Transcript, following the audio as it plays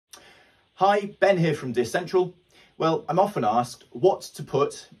Hi, Ben here from Deer Central. Well, I'm often asked what to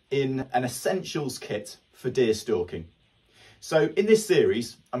put in an essentials kit for deer stalking. So in this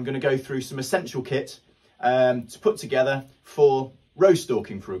series, I'm going to go through some essential kit to put together for roe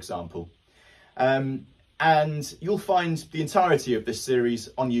stalking, for example. And you'll find the entirety of this series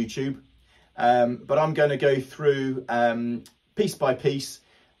on YouTube, but I'm going to go through piece by piece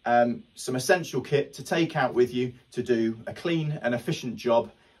some essential kit to take out with you to do a clean and efficient job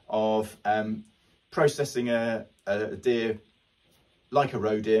of processing a deer like a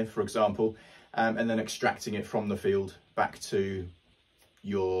roe deer, for example, and then extracting it from the field back to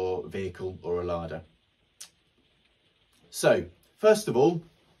your vehicle or a larder. So first of all,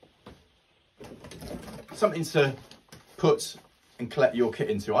 something to put and collect your kit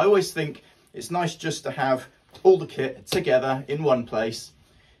into. I always think it's nice just to have all the kit together in one place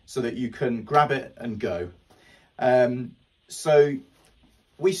so that you can grab it and go. So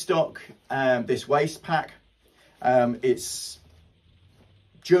we stock this waste pack. It's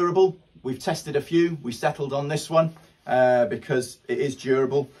durable. We've tested a few. We settled on this one because it is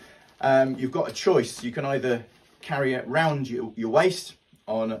durable. You've got a choice. You can either carry it round your waist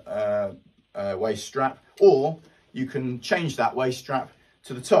on a waist strap, or you can change that waist strap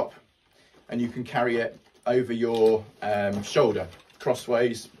to the top and you can carry it over your shoulder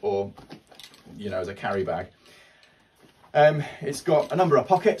crossways, or as a carry bag. It's got a number of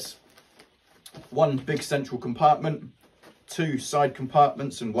pockets, one big central compartment, two side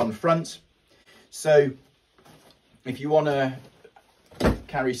compartments and one front. So if you want to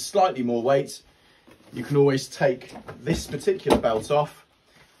carry slightly more weight, you can always take this particular belt off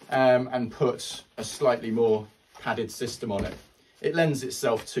and put a slightly more padded system on it. It lends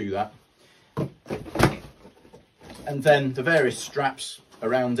itself to that. And then the various straps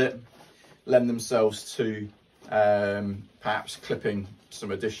around it lend themselves to perhaps clipping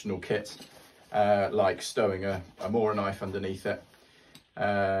some additional kit, like stowing a Mora knife underneath it,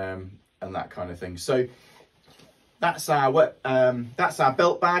 and that kind of thing. So that's our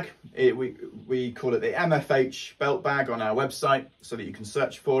belt bag. We call it the MFH belt bag on our website, so that you can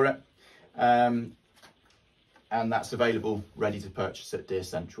search for it, and that's available ready to purchase at Deer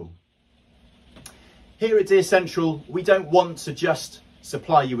Central. Here at Deer Central, we don't want to just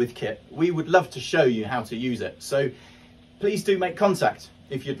supply you with kit. We would love to show you how to use it. So please do make contact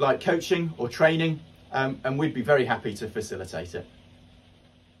if you'd like coaching or training, and we'd be very happy to facilitate it.